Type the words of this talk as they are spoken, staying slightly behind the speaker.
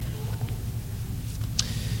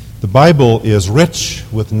The Bible is rich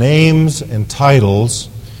with names and titles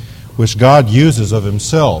which God uses of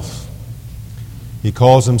Himself. He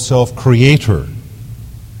calls Himself Creator,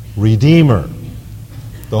 Redeemer,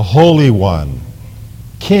 the Holy One,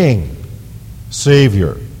 King,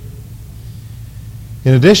 Savior.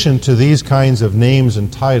 In addition to these kinds of names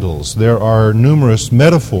and titles, there are numerous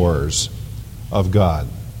metaphors of God.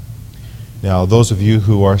 Now, those of you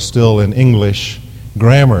who are still in English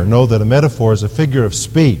grammar know that a metaphor is a figure of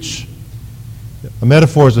speech. A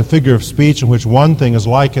metaphor is a figure of speech in which one thing is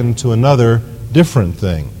likened to another different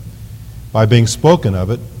thing by being spoken of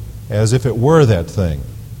it as if it were that thing.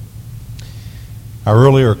 Our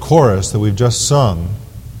earlier chorus that we've just sung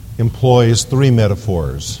employs three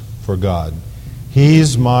metaphors for God.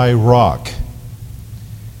 He's my rock.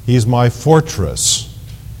 He's my fortress.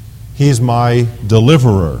 He's my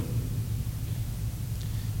deliverer.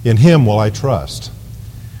 In Him will I trust.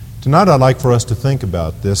 Tonight I'd like for us to think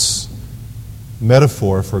about this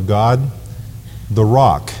metaphor for God, the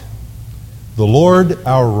rock. The Lord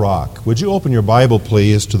our rock. Would you open your Bible,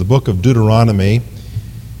 please, to the book of Deuteronomy,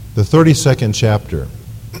 the 32nd chapter.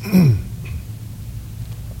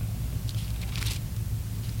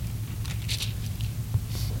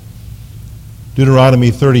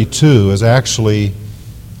 Deuteronomy 32 is actually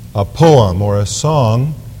a poem or a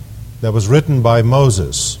song that was written by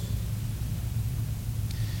Moses.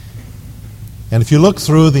 And if you look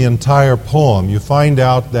through the entire poem, you find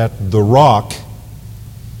out that the rock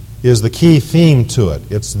is the key theme to it.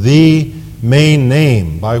 It's the main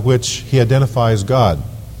name by which he identifies God.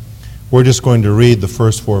 We're just going to read the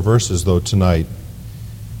first 4 verses, though, tonight.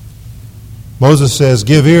 Moses says,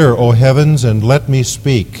 "Give ear, O heavens, and let me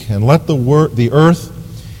speak, and let the earth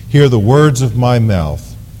hear the words of my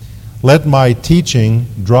mouth. Let my teaching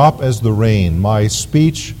drop as the rain, my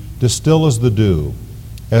speech distill as the dew,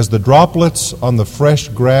 as the droplets on the fresh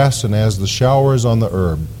grass and as the showers on the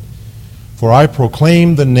herb. For I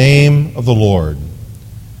proclaim the name of the Lord.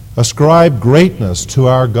 Ascribe greatness to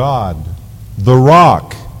our God, the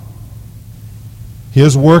rock.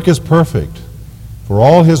 His work is perfect, for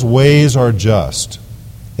all His ways are just.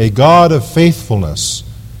 A God of faithfulness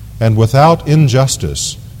and without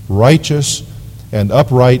injustice, righteous and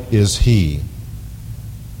upright is He."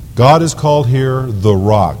 God is called here the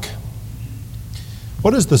rock.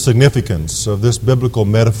 What is the significance of this biblical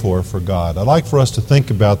metaphor for God? I'd like for us to think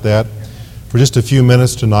about that for just a few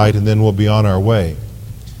minutes tonight, and then we'll be on our way.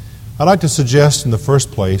 I'd like to suggest in the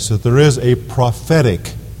first place that there is a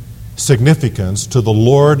prophetic significance to the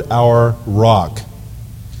Lord our rock.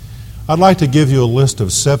 I'd like to give you a list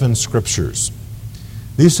of 7 scriptures.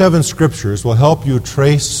 These 7 scriptures will help you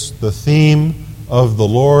trace the theme of the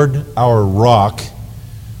Lord our rock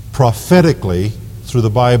prophetically through the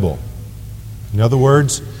Bible. In other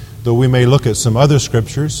words, though we may look at some other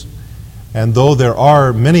scriptures, and though there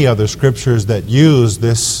are many other scriptures that use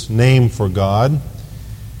this name for God,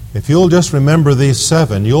 if you'll just remember these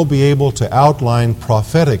 7, you'll be able to outline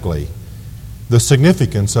prophetically the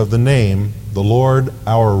significance of the name, the Lord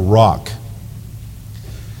our rock.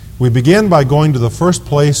 We begin by going to the first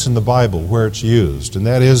place in the Bible where it's used, and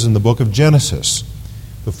that is in the book of Genesis,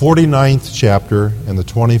 the 49th chapter and the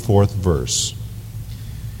 24th verse.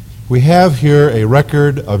 We have here a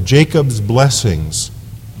record of Jacob's blessings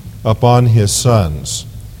upon his sons.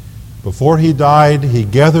 Before he died, he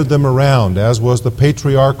gathered them around, as was the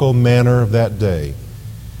patriarchal manner of that day.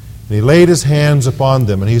 And he laid his hands upon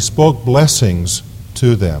them, and he spoke blessings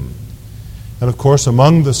to them. And of course,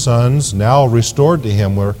 among the sons now restored to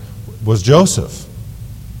him was Joseph.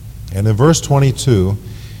 And in verse 22,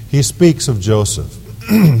 he speaks of Joseph.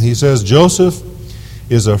 He says, "Joseph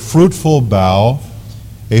is a fruitful bough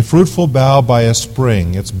by a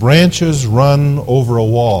spring. Its branches run over a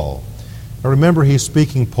wall." Now remember, he's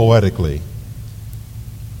speaking poetically.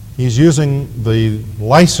 He's using the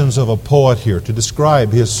license of a poet here to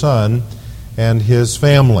describe his son and his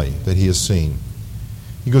family that he has seen.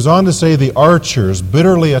 He goes on to say, "The archers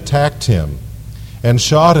bitterly attacked him and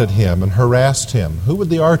shot at him and harassed him." Who would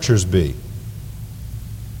the archers be?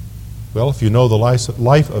 Well, if you know the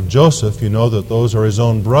life of Joseph, you know that those are his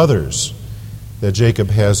own brothers that Jacob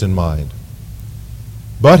has in mind.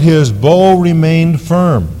 "But his bow remained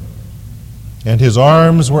firm, and his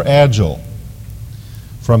arms were agile.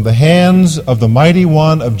 From the hands of the mighty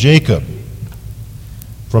one of Jacob,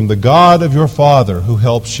 from the God of your father who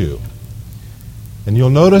helps you." And you'll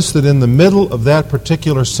notice that in the middle of that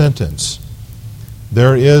particular sentence,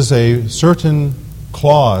 there is a certain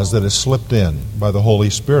clause that is slipped in by the Holy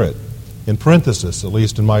Spirit, in parenthesis, at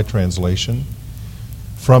least in my translation.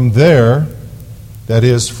 From there, that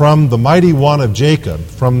is, from the mighty one of Jacob,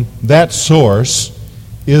 from that source,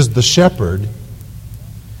 is the shepherd,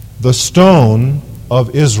 the stone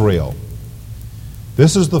of Israel.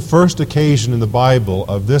 This is the first occasion in the Bible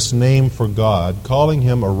of this name for God, calling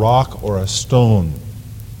him a rock or a stone.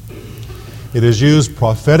 It is used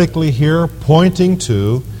prophetically here, pointing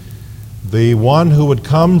to the one who would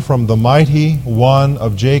come from the mighty one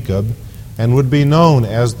of Jacob and would be known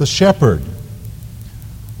as the shepherd,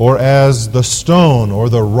 or as the stone or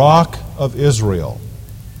the rock of Israel.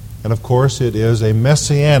 And of course, it is a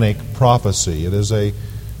messianic prophecy. It is a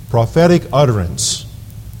prophetic utterance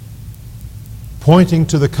pointing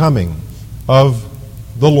to the coming of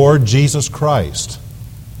the Lord Jesus Christ.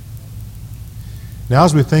 Now,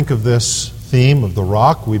 as we think of this theme of the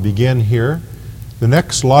rock, we begin here. The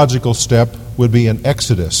next logical step would be in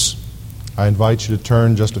Exodus. I invite you to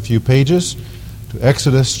turn just a few pages to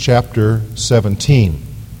Exodus chapter 17.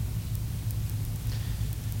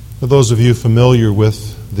 For those of you familiar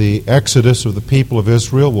with the Exodus of the people of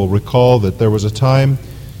Israel will recall that there was a time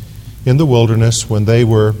in the wilderness when they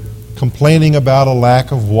were complaining about a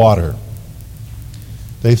lack of water.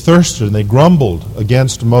 They thirsted and they grumbled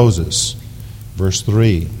against Moses. Verse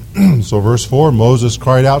 3. So verse 4, Moses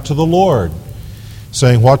cried out to the Lord,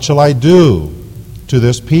 saying, "What shall I do to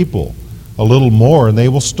this people? A little more, and they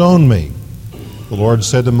will stone me." The Lord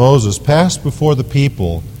said to Moses, "Pass before the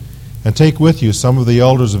people, and take with you some of the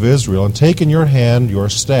elders of Israel, and take in your hand your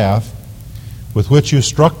staff, with which you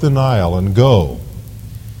struck the Nile, and go.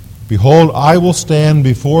 Behold, I will stand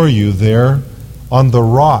before you there on the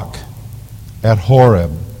rock at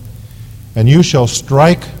Horeb, and you shall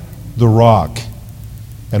strike the rock,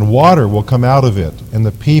 and water will come out of it, and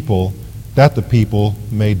the people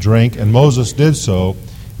may drink." And Moses did so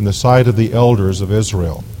in the sight of the elders of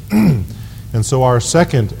Israel. And so our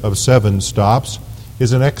second of 7 stops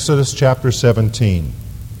is in Exodus chapter 17.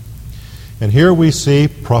 And here we see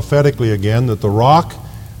prophetically again that the rock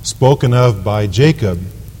spoken of by Jacob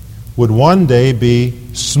would one day be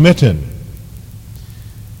smitten.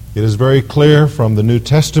 It is very clear from the New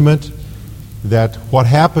Testament that what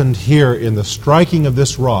happened here in the striking of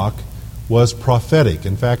this rock was prophetic.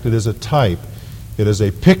 In fact, it is a type. It is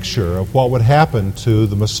a picture of what would happen to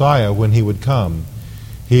the Messiah when he would come.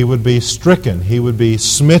 He would be stricken. He would be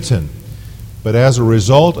smitten. But as a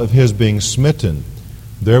result of his being smitten,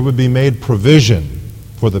 there would be made provision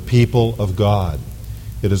for the people of God.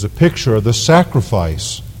 It is a picture of the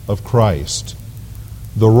sacrifice of Christ,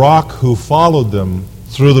 the rock who followed them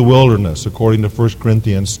through the wilderness, according to 1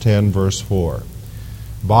 Corinthians 10, verse 4.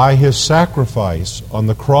 By his sacrifice on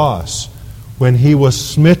the cross, when he was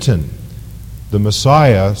smitten, the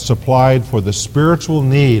Messiah supplied for the spiritual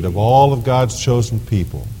need of all of God's chosen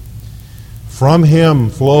people. From him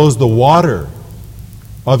flows the water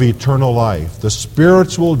of eternal life, the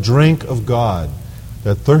spiritual drink of God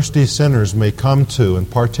that thirsty sinners may come to and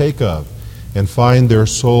partake of and find their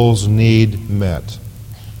soul's need met.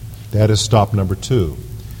 That is stop number 2.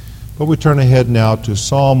 But we turn ahead now to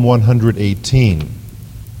Psalm 118.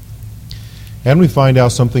 And we find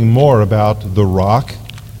out something more about the rock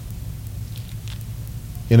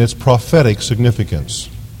in its prophetic significance.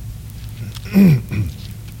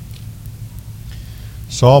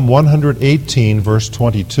 Psalm 118, verse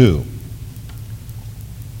 22.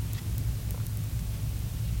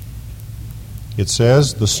 It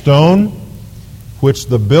says, "The stone which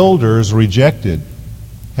the builders rejected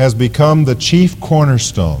has become the chief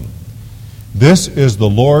cornerstone. This is the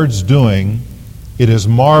Lord's doing. It is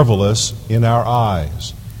marvelous in our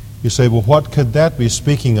eyes." You say, well, what could that be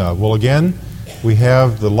speaking of? Well, again, we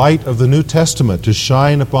have the light of the New Testament to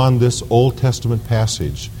shine upon this Old Testament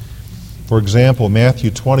passage. For example, Matthew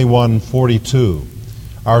 21:42.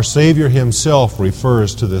 Our Savior himself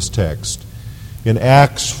refers to this text. In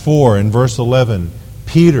Acts 4, in verse 11,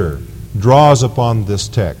 Peter draws upon this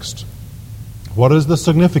text. What is the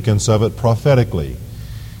significance of it prophetically?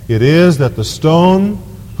 It is that the stone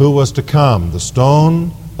who was to come, the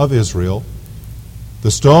stone of Israel,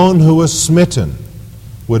 the stone who was smitten,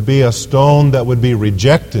 would be a stone that would be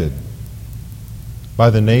rejected by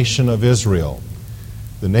the nation of Israel.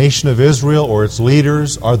 The nation of Israel, or its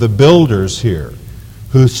leaders, are the builders here,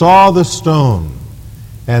 who saw the stone,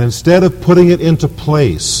 and instead of putting it into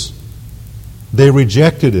place, they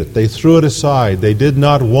rejected it. They threw it aside. They did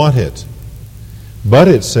not want it. But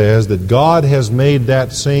it says that God has made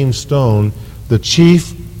that same stone the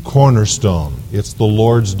chief cornerstone. It's the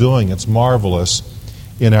Lord's doing. It's marvelous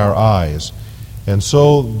in our eyes. And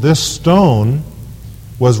so this stone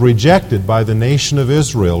was rejected by the nation of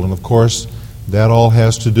Israel. And of course, that all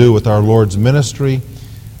has to do with our Lord's ministry,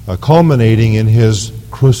 culminating in his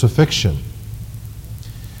crucifixion.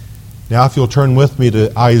 Now, if you'll turn with me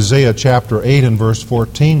to Isaiah chapter 8 and verse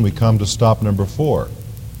 14, we come to stop number 4.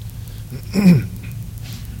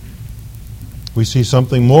 We see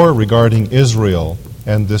something more regarding Israel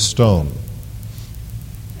and this stone.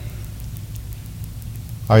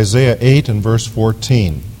 Isaiah 8 and verse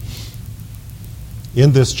 14.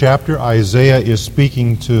 In this chapter, Isaiah is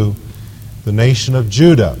speaking to the nation of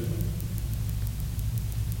Judah.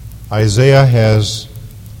 Isaiah has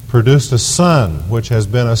produced a son which has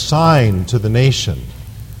been a sign to the nation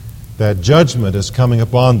that judgment is coming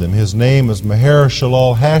upon them. His name is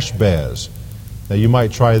Maher-shalal-hash-baz. Now you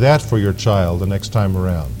might try that for your child the next time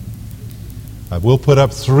around. We'll put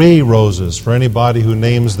up 3 roses for anybody who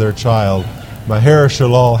names their child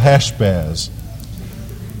Maher-shalal-hash-baz.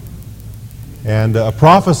 And a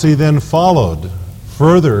prophecy then followed,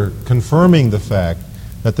 further confirming the fact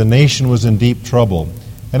that the nation was in deep trouble.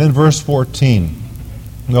 And in verse 13,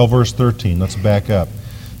 let's back up.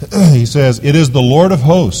 He says, "It is the Lord of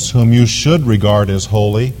hosts whom you should regard as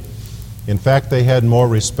holy." In fact, they had more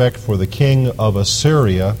respect for the king of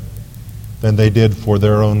Assyria than they did for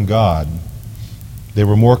their own God. They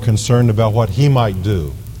were more concerned about what he might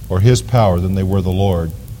do or his power than they were the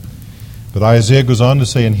Lord. But Isaiah goes on to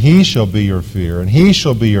say, "And he shall be your fear, and he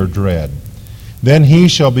shall be your dread. Then he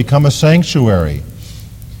shall become a sanctuary,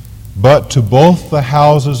 but to both the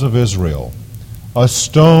houses of Israel, a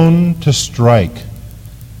stone to strike,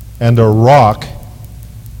 and a rock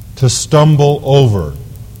to stumble over."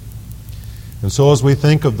 And so as we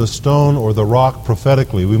think of the stone or the rock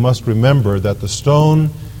prophetically, we must remember that the stone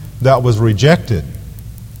that was rejected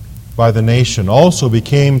by the nation also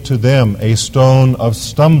became to them a stone of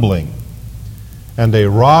stumbling and a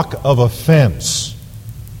rock of offense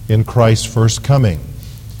in Christ's first coming.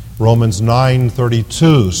 Romans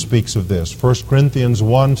 9:32 speaks of this. 1 Corinthians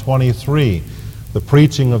 1:23, the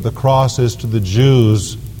preaching of the cross is to the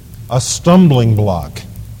Jews a stumbling block.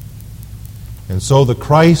 And so the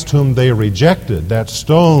Christ whom they rejected, that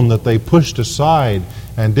stone that they pushed aside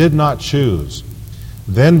and did not choose,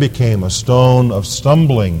 then became a stone of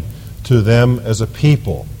stumbling to them as a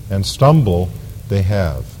people, and stumble they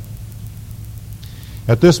have.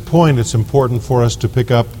 At this point, it's important for us to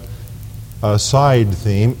pick up a side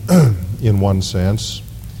theme in one sense,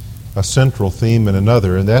 a central theme in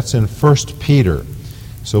another, and that's in 1 Peter.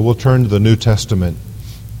 So we'll turn to the New Testament.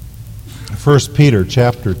 1 Peter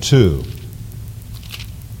chapter 2,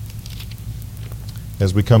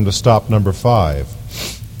 as we come to stop number 5.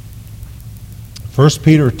 1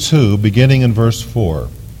 Peter 2, beginning in verse 4.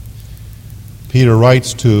 Peter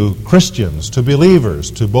writes to Christians, to believers,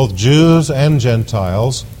 to both Jews and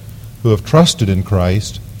Gentiles who have trusted in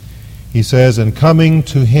Christ. He says, "And coming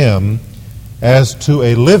to him as to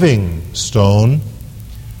a living stone,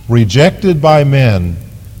 rejected by men,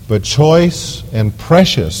 but choice and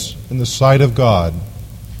precious in the sight of God,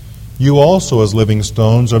 you also as living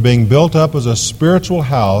stones are being built up as a spiritual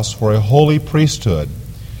house for a holy priesthood,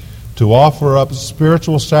 to offer up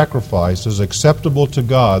spiritual sacrifices acceptable to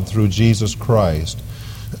God through Jesus Christ.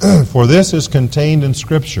 For this is contained in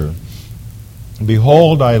Scripture,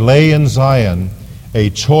 Behold, I lay in Zion a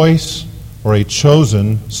choice or a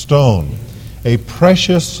chosen stone, a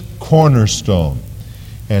precious cornerstone,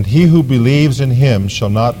 and he who believes in him shall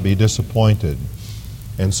not be disappointed."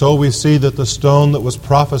 And so we see that the stone that was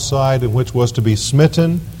prophesied and which was to be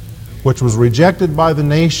smitten, which was rejected by the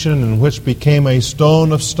nation and which became a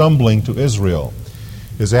stone of stumbling to Israel,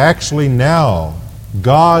 is actually now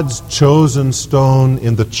God's chosen stone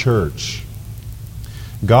in the church.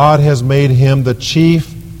 God has made him the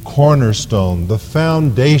chief cornerstone, the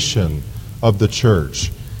foundation of the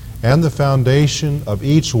church, and the foundation of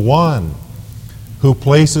each one who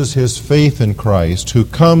places his faith in Christ, who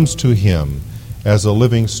comes to him as a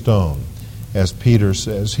living stone, as Peter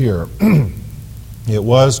says here. It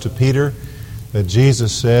was to Peter that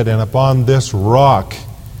Jesus said, "And upon this rock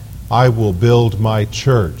I will build my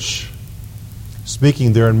church."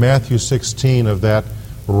 Speaking there in Matthew 16 of that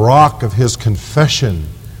rock of his confession,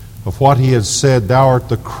 of what he had said, "Thou art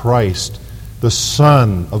the Christ, the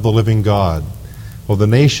Son of the living God." Well, the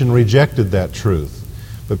nation rejected that truth,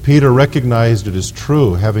 but Peter recognized it as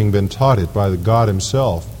true, having been taught it by God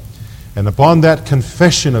himself. And upon that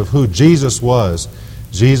confession of who Jesus was,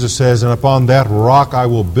 Jesus says, "And upon that rock I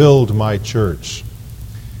will build my church."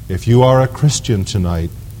 If you are a Christian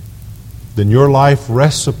tonight, then your life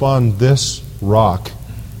rests upon this rock,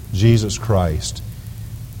 Jesus Christ.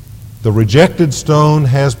 The rejected stone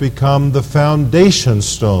has become the foundation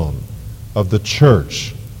stone of the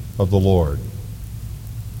church of the Lord.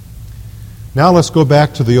 Now let's go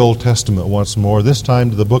back to the Old Testament once more, this time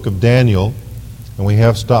to the book of Daniel, and we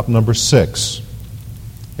have stop number 6.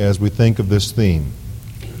 as we think of this theme.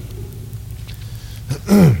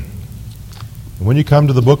 When you come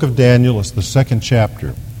to the book of Daniel, it's the 2nd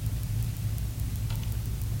chapter.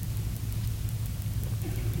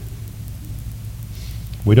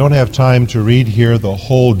 We don't have time to read here the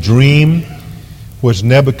whole dream which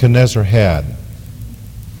Nebuchadnezzar had.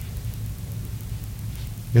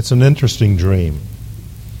 It's an interesting dream.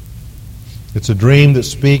 It's a dream that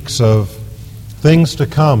speaks of things to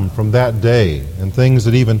come from that day and things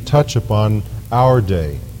that even touch upon our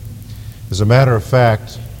day. As a matter of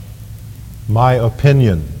fact, my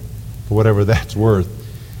opinion, for whatever that's worth,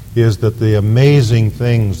 is that the amazing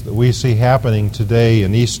things that we see happening today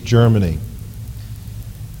in East Germany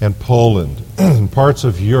and Poland and parts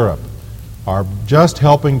of Europe are just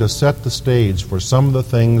helping to set the stage for some of the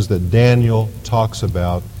things that Daniel talks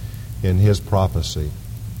about in his prophecy.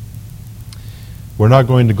 We're not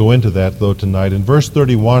going to go into that, though, tonight. In verse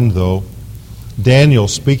 31, though, Daniel,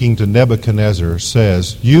 speaking to Nebuchadnezzar,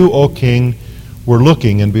 says, "You, O king, were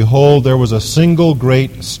looking, and behold, there was a single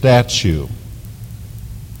great statue.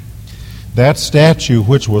 That statue,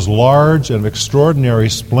 which was large and of extraordinary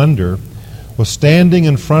splendor, was standing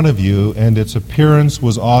in front of you, and its appearance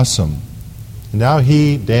was awesome." Now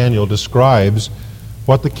he, Daniel, describes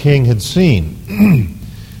what the king had seen.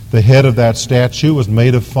 The head of that statue was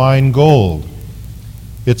made of fine gold,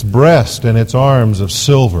 its breast and its arms of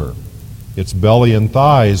silver, its belly and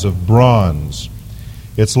thighs of bronze,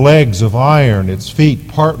 its legs of iron, its feet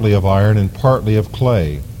partly of iron and partly of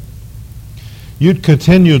clay. You'd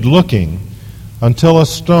continued looking until a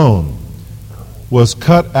stone was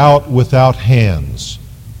cut out without hands,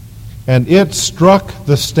 and it struck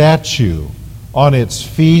the statue on its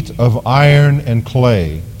feet of iron and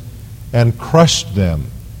clay, and crushed them.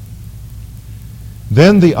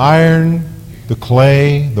 Then the iron, the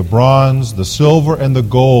clay, the bronze, the silver, and the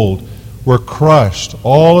gold were crushed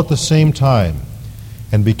all at the same time,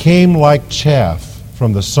 and became like chaff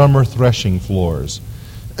from the summer threshing floors.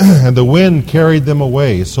 And the wind carried them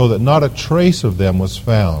away, so that not a trace of them was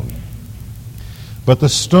found. But the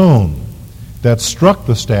stone that struck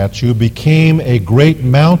the statue became a great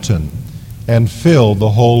mountain, and filled the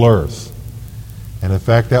whole earth. And in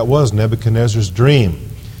fact, that was Nebuchadnezzar's dream.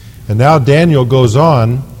 And now Daniel goes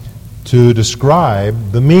on to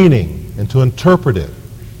describe the meaning and to interpret it.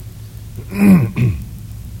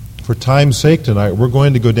 For time's sake tonight, we're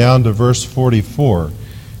going to go down to verse 44,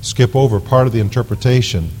 skip over part of the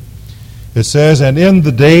interpretation. It says, "And in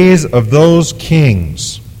the days of those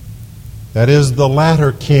kings," that is, the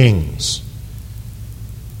latter kings.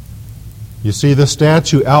 You see, the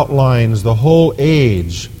statue outlines the whole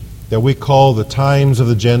age that we call the times of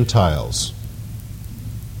the Gentiles.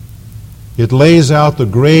 It lays out the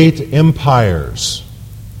great empires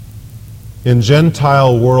in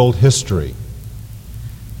Gentile world history.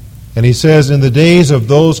 And he says, in the days of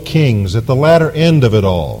those kings, at the latter end of it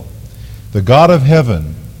all, the God of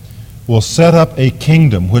heaven will set up a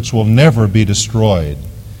kingdom which will never be destroyed.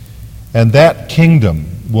 And that kingdom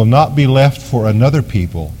will not be left for another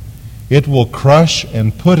people. It will crush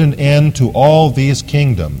and put an end to all these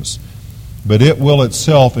kingdoms, but it will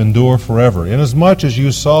itself endure forever. Inasmuch as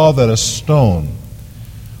you saw that a stone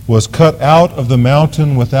was cut out of the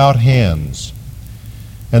mountain without hands,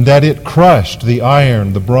 and that it crushed the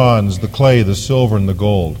iron, the bronze, the clay, the silver, and the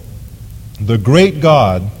gold, the great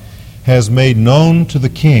God has made known to the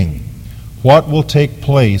king what will take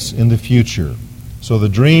place in the future. So the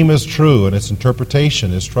dream is true and its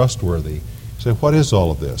interpretation is trustworthy. So what is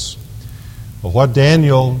all of this? Well, what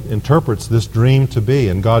Daniel interprets this dream to be,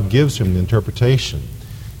 and God gives him the interpretation,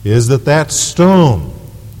 is that stone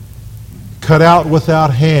cut out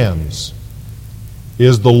without hands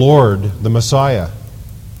is the Lord, the Messiah.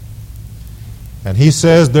 And he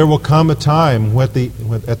says there will come a time at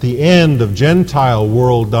the end of Gentile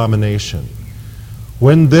world domination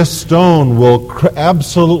when this stone will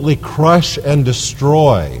absolutely crush and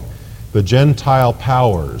destroy the Gentile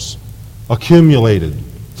powers accumulated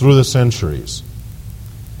through the centuries.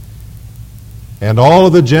 And all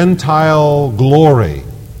of the Gentile glory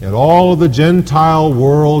and all of the Gentile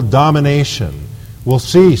world domination will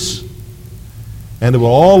cease. And it will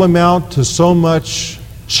all amount to so much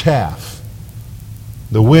chaff.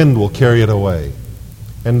 The wind will carry it away.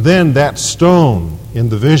 And then that stone in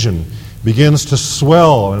the vision begins to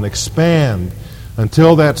swell and expand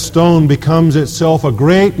until that stone becomes itself a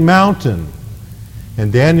great mountain.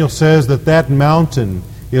 And Daniel says that mountain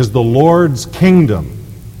is the Lord's kingdom,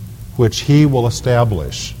 which he will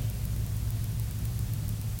establish.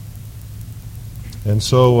 And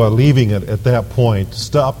so leaving it at that point,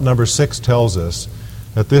 stop number 6 tells us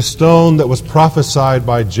that this stone that was prophesied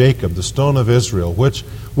by Jacob, the stone of Israel, which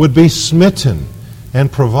would be smitten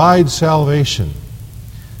and provide salvation,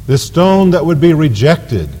 this stone that would be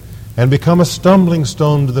rejected and become a stumbling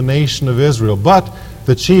stone to the nation of Israel, but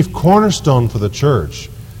the chief cornerstone for the church,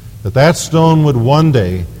 that stone would one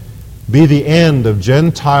day be the end of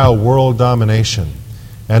Gentile world domination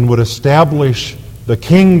and would establish the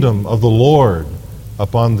kingdom of the Lord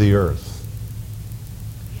upon the earth.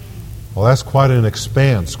 Well, that's quite an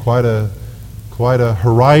expanse, quite a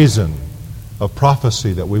horizon of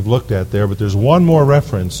prophecy that we've looked at there. But there's one more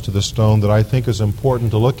reference to the stone that I think is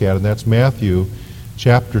important to look at, and that's Matthew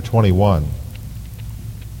chapter 21.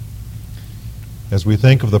 As we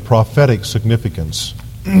think of the prophetic significance,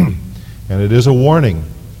 and it is a warning.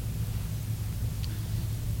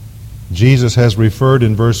 Jesus has referred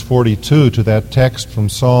in verse 42 to that text from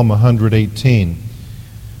Psalm 118.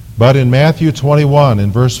 But in Matthew 21,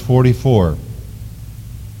 in verse 44,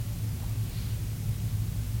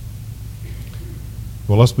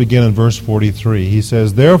 well, let's begin in verse 43. He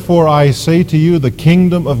says, "Therefore I say to you, the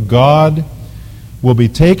kingdom of God will be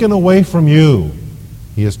taken away from you."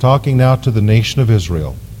 He is talking now to the nation of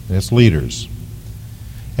Israel and its leaders.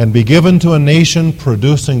 "And be given to a nation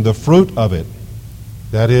producing the fruit of it."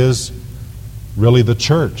 That is really the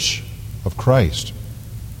church of Christ.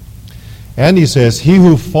 And he says, "He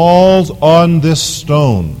who falls on this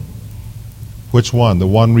stone," which one? The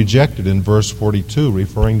one rejected in verse 42,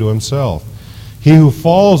 referring to himself. "He who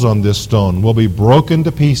falls on this stone will be broken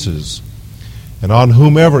to pieces, and on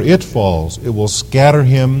whomever it falls, it will scatter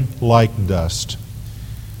him like dust."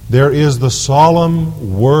 There is the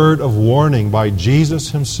solemn word of warning by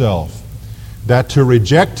Jesus himself that to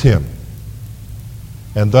reject him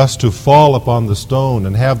and thus to fall upon the stone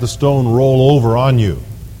and have the stone roll over on you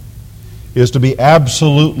is to be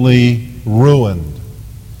absolutely ruined.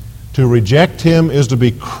 To reject him is to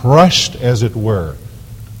be crushed, as it were,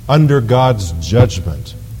 under God's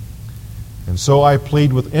judgment. And so I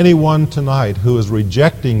plead with anyone tonight who is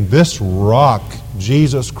rejecting this rock,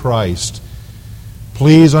 Jesus Christ,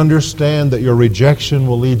 please understand that your rejection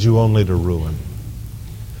will lead you only to ruin.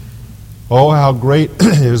 Oh, how great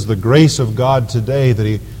is the grace of God today that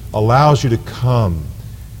he allows you to come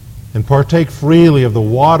and partake freely of the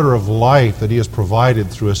water of life that he has provided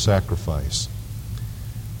through his sacrifice.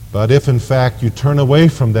 But if in fact you turn away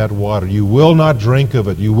from that water, you will not drink of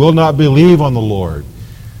it, you will not believe on the Lord,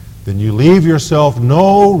 then you leave yourself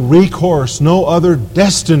no recourse, no other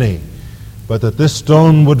destiny, but that this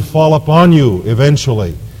stone would fall upon you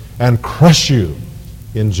eventually and crush you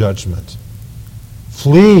in judgment.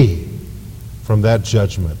 Flee from that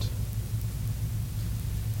judgment.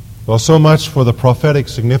 Well, so much for the prophetic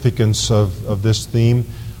significance of this theme.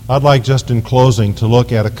 I'd like just in closing to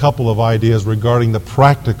look at a couple of ideas regarding the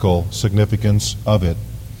practical significance of it.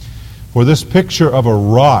 For this picture of a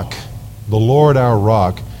rock, the Lord our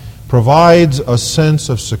rock, provides a sense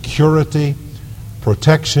of security,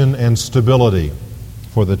 protection, and stability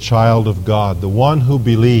for the child of God, the one who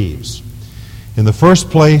believes. In the first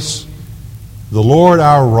place, the Lord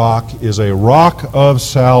our rock is a rock of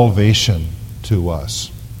salvation to us.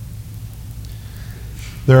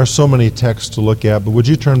 There are so many texts to look at, but would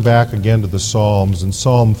you turn back again to the Psalms in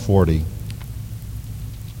Psalm 40,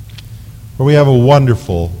 where we have a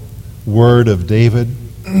wonderful word of David.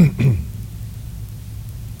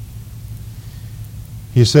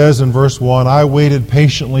 He says in verse 1, "I waited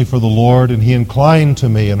patiently for the Lord, and he inclined to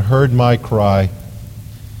me and heard my cry.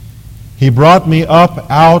 He brought me up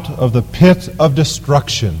out of the pit of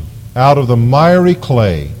destruction, out of the miry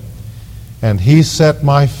clay, and he set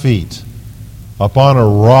my feet upon a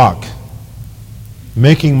rock,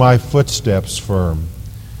 making my footsteps firm."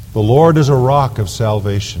 The Lord is a rock of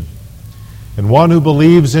salvation. And one who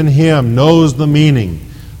believes in him knows the meaning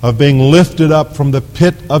of being lifted up from the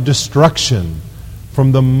pit of destruction,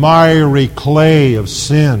 from the miry clay of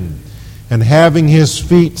sin, and having his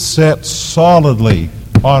feet set solidly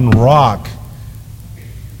on rock.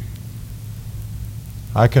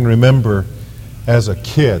 I can remember as a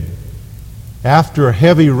kid, after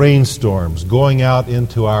heavy rainstorms, going out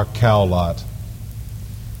into our cow lot.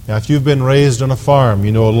 Now, if you've been raised on a farm,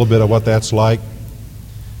 you know a little bit of what that's like.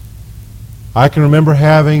 I can remember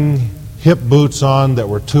having hip boots on that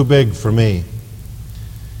were too big for me.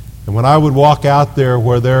 And when I would walk out there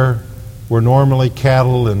where there were normally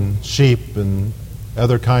cattle and sheep and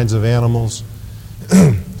other kinds of animals,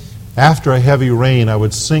 after a heavy rain, I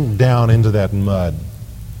would sink down into that mud.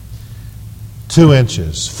 2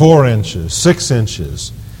 inches, 4 inches, 6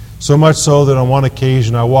 inches. So much so that on one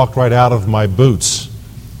occasion I walked right out of my boots.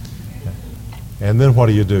 And then what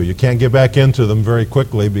do? You can't get back into them very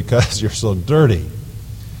quickly because you're so dirty.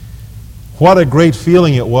 What a great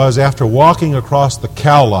feeling it was after walking across the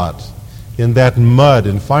cow lot in that mud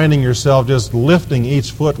and finding yourself just lifting each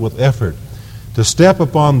foot with effort to step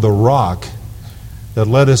upon the rock that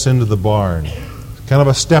led us into the barn, kind of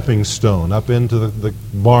a stepping stone up into the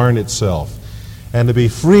barn itself, and to be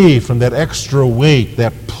free from that extra weight,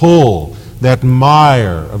 that pull, that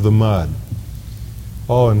mire of the mud.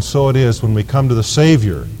 Oh, and so it is when we come to the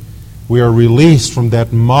Savior. We are released from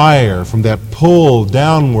that mire, from that pull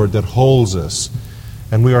downward that holds us,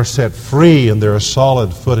 and we are set free, and there is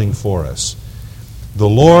solid footing for us. The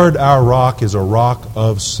Lord our rock is a rock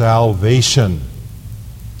of salvation.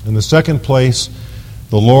 In the second place,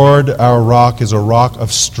 the Lord our rock is a rock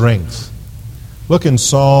of strength. Look in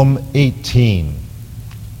Psalm 18,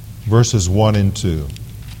 verses 1 and 2.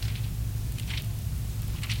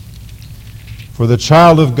 For the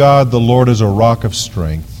child of God, the Lord is a rock of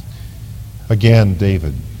strength. Again,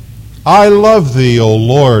 David. I love thee, O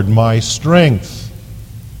Lord, my strength.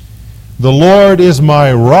 The Lord is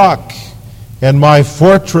my rock and my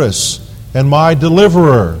fortress and my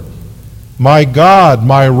deliverer, my God,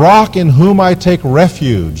 my rock in whom I take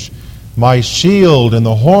refuge, my shield and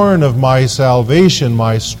the horn of my salvation,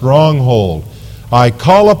 my stronghold. I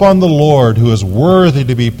call upon the Lord, who is worthy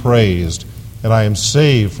to be praised, and I am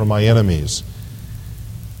saved from my enemies.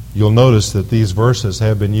 You'll notice that these verses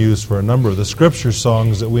have been used for a number of the scripture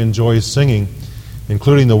songs that we enjoy singing,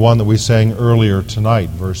 including the one that we sang earlier tonight,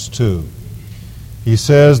 verse 2. He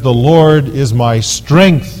says, the Lord is my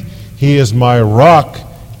strength, He is my rock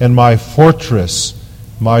and my fortress,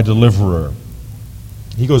 my deliverer.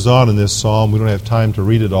 He goes on in this psalm. We don't have time to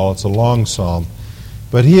read it all. It's a long psalm.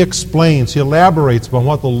 But he explains, he elaborates upon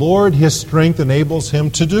what the Lord, His strength, enables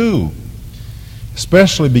him to do,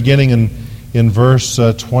 especially beginning in verse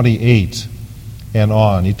 28 and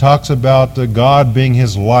on. He talks about God being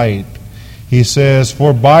his light. He says,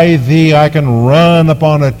 for by thee I can run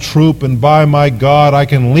upon a troop, and by my God I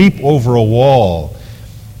can leap over a wall.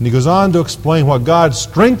 And he goes on to explain what God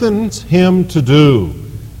strengthens him to do.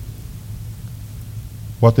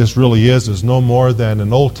 What this really is no more than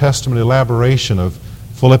an Old Testament elaboration of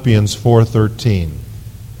Philippians 4:13.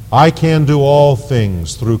 I can do all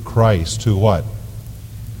things through Christ, who what?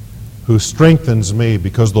 Who strengthens me,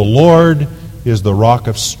 because the Lord is the rock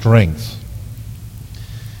of strength.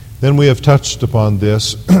 Then we have touched upon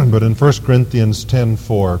this, but in 1 Corinthians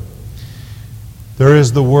 10:4, there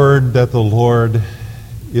is the word that the Lord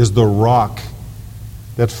is the rock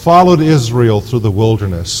that followed Israel through the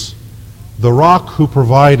wilderness, the rock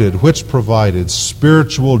which provided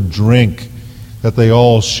spiritual drink that they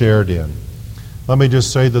all shared in. Let me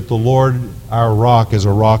just say that the Lord, our rock, is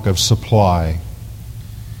a rock of supply.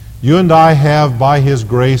 You and I have, by His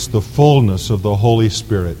grace, the fullness of the Holy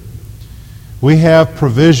Spirit. We have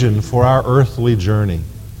provision for our earthly journey.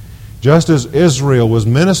 Just as Israel was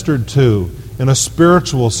ministered to in a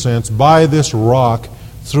spiritual sense by this rock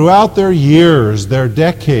throughout their years, their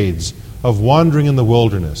decades of wandering in the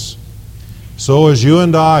wilderness, so as you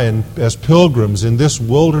and I, and as pilgrims in this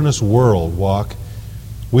wilderness world walk,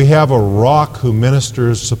 we have a rock who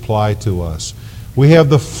ministers supply to us. We have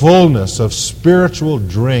the fullness of spiritual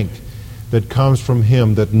drink that comes from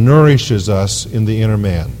Him, that nourishes us in the inner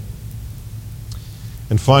man.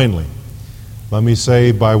 And finally, let me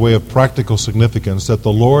say by way of practical significance that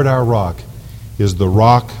the Lord our rock is the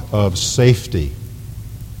rock of safety.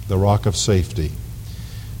 The rock of safety.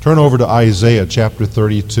 Turn over to Isaiah chapter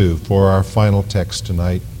 32 for our final text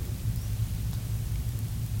tonight.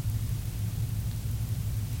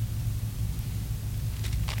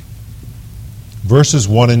 Verses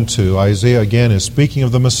 1 and 2. Isaiah again is speaking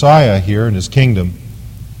of the Messiah here in His kingdom.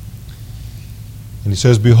 And he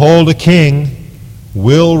says, behold, a king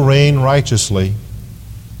will reign righteously.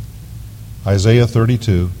 Isaiah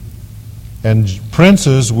 32. And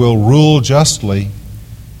princes will rule justly,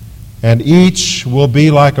 and each will be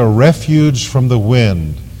like a refuge from the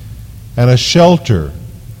wind, and a shelter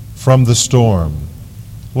from the storm,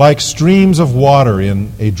 like streams of water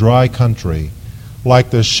in a dry country, like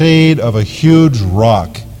the shade of a huge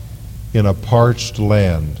rock in a parched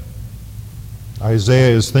land.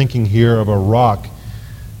 Isaiah is thinking here of a rock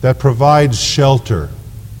that provides shelter.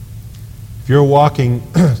 If you're walking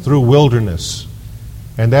through wilderness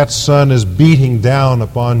and that sun is beating down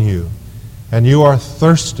upon you and you are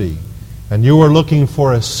thirsty and you are looking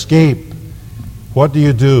for escape, what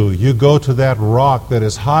do? You go to that rock that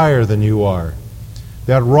is higher than you are,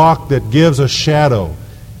 that rock that gives a shadow,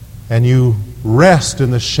 and you rest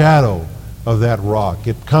in the shadow of that rock.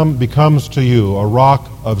 It becomes to you a rock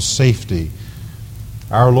of safety.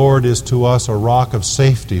 Our Lord is to us a rock of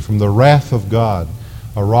safety from the wrath of God,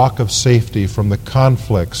 a rock of safety from the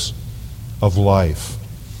conflicts of life.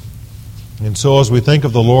 And so as we think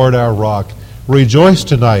of the Lord our rock, rejoice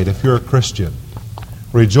tonight if you're a Christian.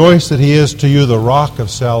 Rejoice that He is to you the rock of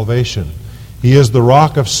salvation. He is the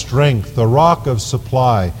rock of strength, the rock of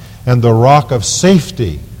supply, and the rock of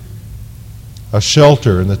safety, a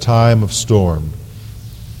shelter in the time of storm.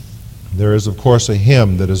 There is, of course, a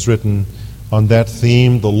hymn that is written on that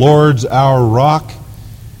theme, "The Lord's our rock,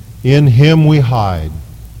 in Him we hide,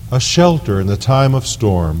 a shelter in the time of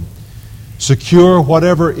storm. Secure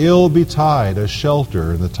whatever ill betide, a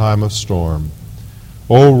shelter in the time of storm.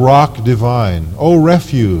 O rock divine, O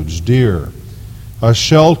refuge dear, a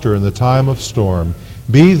shelter in the time of storm.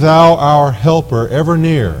 Be Thou our helper ever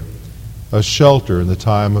near, a shelter in the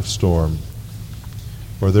time of storm."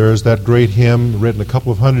 Or there is that great hymn written a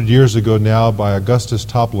couple of hundred years ago now by Augustus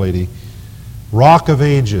Toplady, "Rock of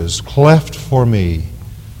ages, cleft for me,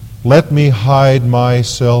 let me hide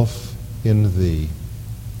myself in Thee."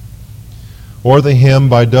 Or the hymn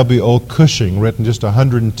by W.O. Cushing, written just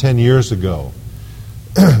 110 years ago,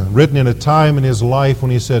 written in a time in his life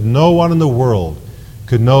when he said no one in the world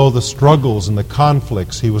could know the struggles and the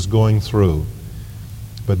conflicts he was going through.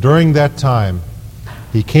 But during that time,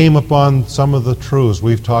 he came upon some of the truths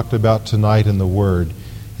we've talked about tonight in the Word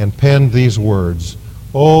and penned these words,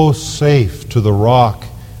 "O safe to the rock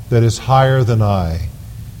that is higher than I,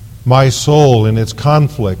 my soul in its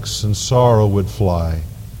conflicts and sorrow would fly.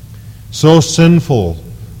 So sinful,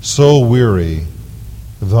 so weary,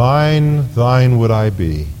 thine would I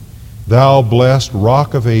be. Thou blessed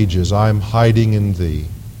rock of ages, I'm hiding in Thee."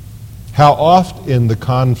 How oft in the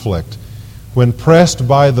conflict, when pressed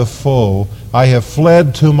by the foe, I have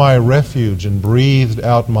fled to my refuge and breathed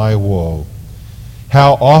out my woe.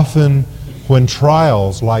 How often, when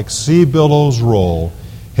trials like sea billows roll,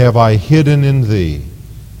 have I hidden in Thee,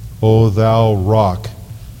 O Thou rock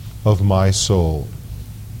of my soul.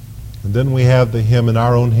 And then we have the hymn in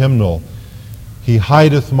our own hymnal, "He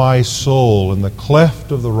hideth my soul in the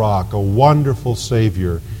cleft of the rock, a wonderful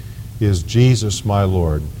Savior is Jesus my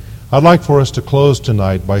Lord." I'd like for us to close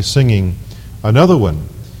tonight by singing another one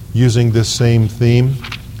using this same theme,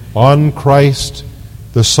 "On Christ,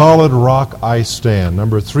 the solid rock I stand,"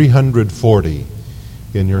 number 340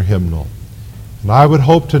 in your hymnal. And I would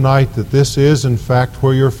hope tonight that this is, in fact,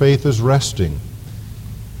 where your faith is resting.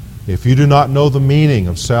 If you do not know the meaning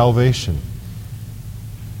of salvation,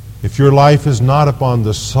 if your life is not upon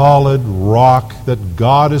the solid rock that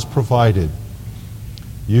God has provided,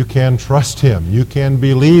 you can trust Him. You can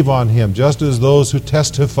believe on Him, just as those who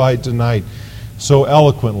testified tonight so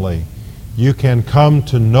eloquently. You can come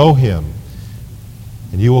to know Him,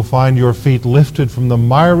 and you will find your feet lifted from the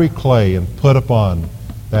miry clay and put upon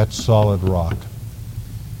that solid rock.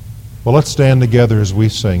 Well, let's stand together as we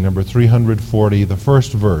sing number 340, the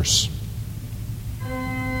first verse.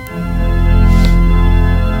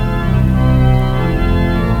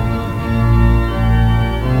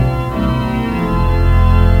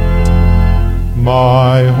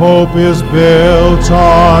 My hope is built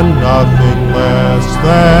on nothing less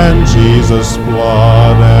than Jesus'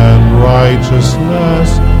 blood and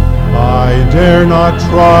righteousness. I dare not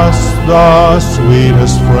trust the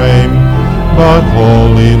sweetest frame, but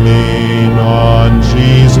wholly lean on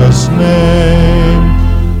Jesus' name.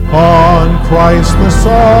 On Christ the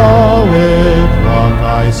solid rock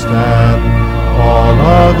I stand, all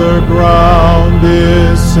other ground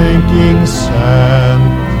is sinking sand.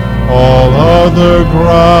 All other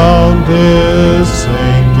ground is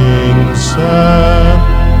sinking sand.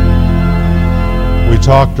 We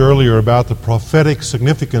talked earlier about the prophetic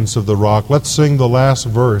significance of the rock. Let's sing the last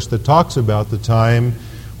verse that talks about the time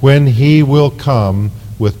when He will come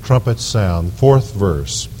with trumpet sound. Fourth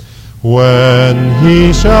verse. When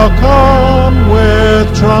He shall come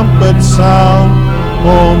with trumpet sound,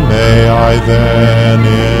 oh, may I then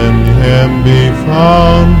in Him be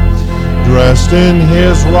found, dressed in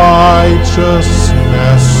His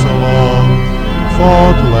righteousness alone,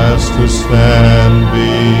 faultless to stand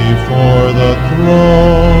before the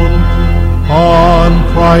throne. On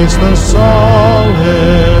Christ the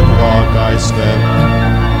solid rock I stand,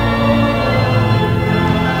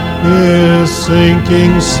 is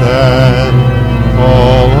sinking sand,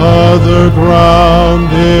 all other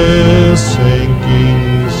ground is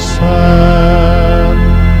sinking sand.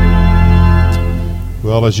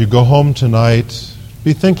 Well, as you go home tonight,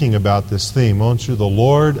 be thinking about this theme, won't you? The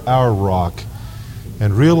Lord our rock,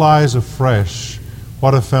 and realize afresh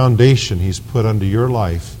what a foundation He's put under your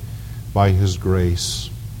life by His grace.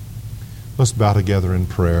 Let's bow together in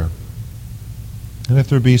prayer. And if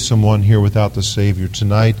there be someone here without the Savior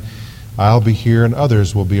tonight, I'll be here and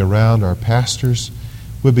others will be around. Our pastors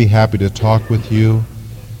would be happy to talk with you.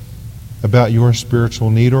 about your spiritual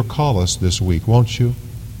need, or call us this week, won't you?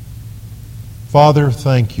 Father,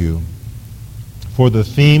 thank you for the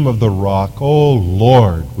theme of the rock. Oh,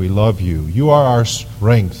 Lord, we love you. You are our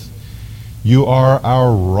strength. You are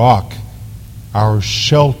our rock, our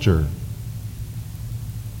shelter.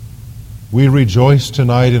 We rejoice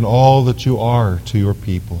tonight in all that you are to your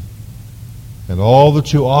people and all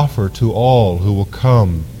that you offer to all who will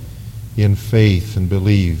come in faith and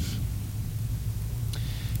believe.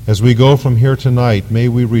 As we go from here tonight, may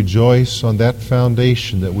we rejoice on that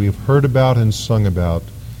foundation that we have heard about and sung about,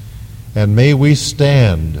 and may we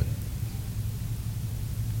stand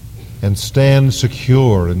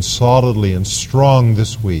secure and solidly and strong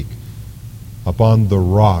this week upon the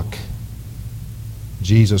rock,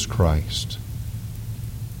 Jesus Christ.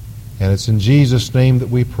 And it's in Jesus' name that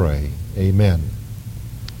we pray. Amen.